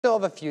Still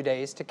have a few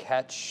days to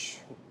catch,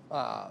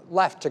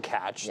 left to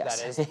catch. Yes.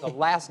 That is the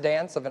last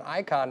dance of an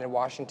icon in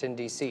Washington,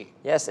 D.C.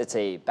 Yes, it's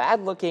a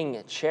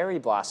bad-looking cherry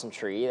blossom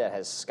tree that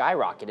has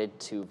skyrocketed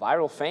to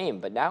viral fame,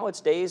 but now its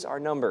days are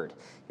numbered.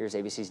 Here's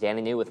ABC's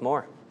Danny New with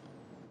more.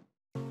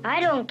 I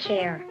don't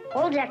care.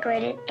 We'll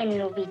decorate it, and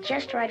it'll be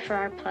just right for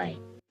our play.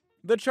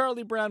 The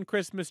Charlie Brown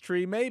Christmas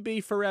tree may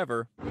be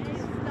forever,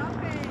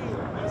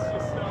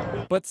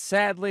 but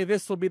sadly,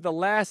 this will be the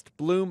last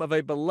bloom of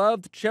a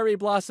beloved cherry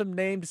blossom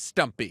named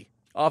Stumpy,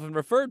 often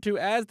referred to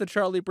as the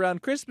Charlie Brown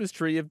Christmas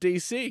tree of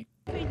D.C.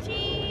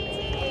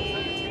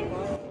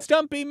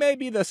 Stumpy may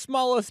be the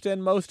smallest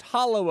and most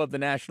hollow of the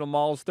National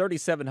Mall's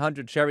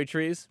 3,700 cherry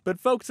trees,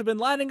 but folks have been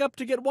lining up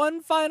to get one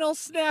final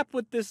snap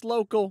with this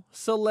local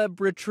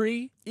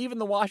celebrity. Even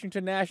the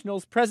Washington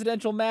Nationals'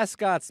 presidential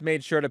mascots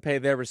made sure to pay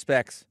their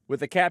respects, with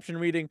the caption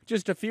reading,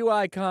 "Just a few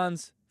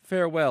icons,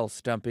 farewell,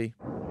 Stumpy."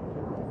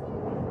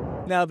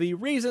 Now, the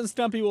reason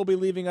Stumpy will be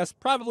leaving us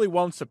probably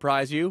won't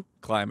surprise you.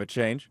 Climate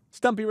change.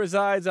 Stumpy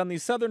resides on the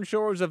southern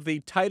shores of the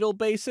tidal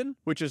basin,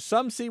 which is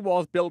some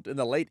seawalls built in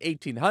the late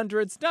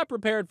 1800s, not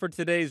prepared for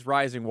today's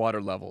rising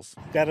water levels.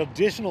 That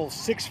additional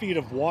 6 feet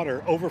of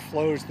water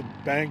overflows the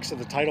banks of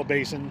the tidal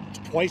basin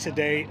twice a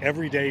day,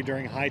 every day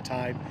during high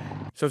tide.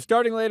 So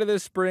starting later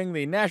this spring,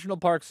 the National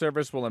Park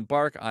Service will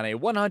embark on a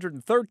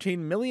 $113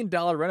 million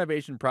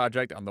renovation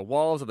project on the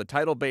walls of the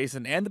tidal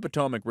basin and the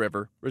Potomac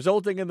River,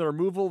 resulting in the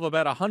removal of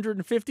about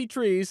 150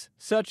 trees,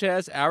 such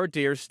as our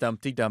dear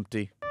Stumpty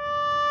Dumpty.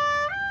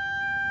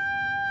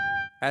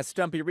 As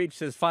Stumpy reached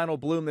his final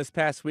bloom this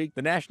past week,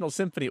 the National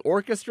Symphony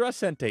Orchestra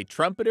sent a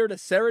trumpeter to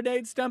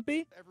serenade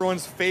Stumpy.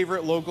 Everyone's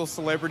favorite local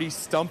celebrity,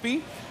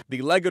 Stumpy.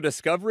 The Lego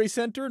Discovery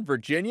Center in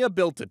Virginia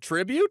built a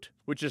tribute,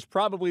 which is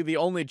probably the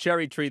only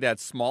cherry tree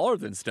that's smaller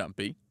than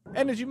Stumpy.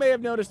 And as you may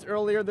have noticed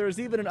earlier, there's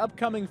even an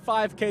upcoming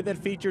 5K that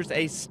features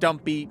a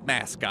Stumpy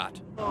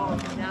mascot. Oh,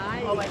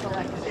 nice. Oh, I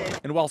collected it.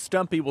 And while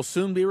Stumpy will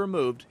soon be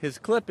removed, his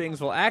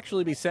clippings will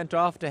actually be sent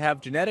off to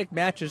have genetic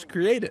matches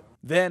created.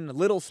 Then,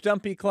 little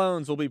Stumpy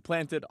clones will be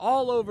planted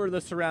all over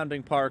the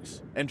surrounding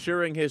parks,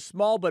 ensuring his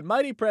small but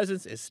mighty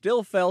presence is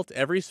still felt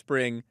every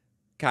spring,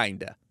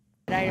 kinda.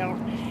 I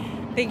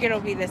don't think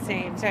it'll be the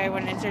same, so I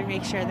wanted to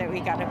make sure that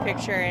we got a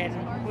picture in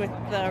with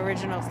the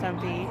original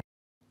Stumpy.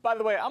 By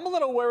the way, I'm a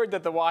little worried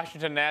that the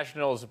Washington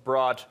Nationals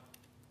brought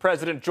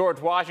President George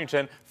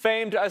Washington,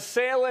 famed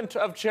assailant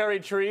of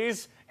cherry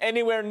trees,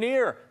 anywhere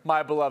near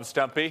my beloved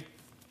Stumpy.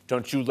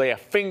 Don't you lay a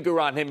finger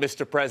on him,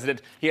 Mr.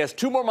 President. He has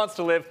 2 more months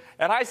to live,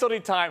 and I still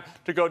need time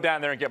to go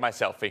down there and get my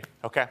selfie,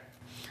 okay?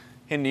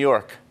 In New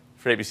York,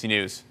 for ABC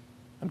News,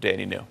 I'm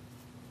Danny New.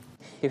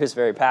 He was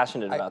very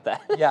passionate about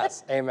that.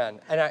 Yes,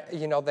 amen. And,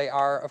 they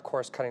are, of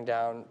course, cutting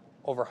down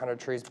over 100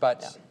 trees,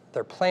 but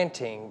they're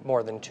planting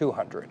more than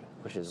 200.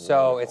 Which is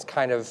so wonderful. It's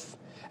kind of,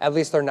 at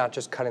least they're not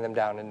just cutting them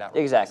down and not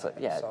Exactly,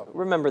 yeah. So,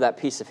 remember that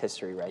piece of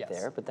history right yes.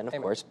 there, but then, of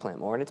Amen. course, plant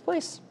more in its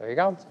place. There you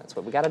go. That's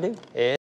what we got to do.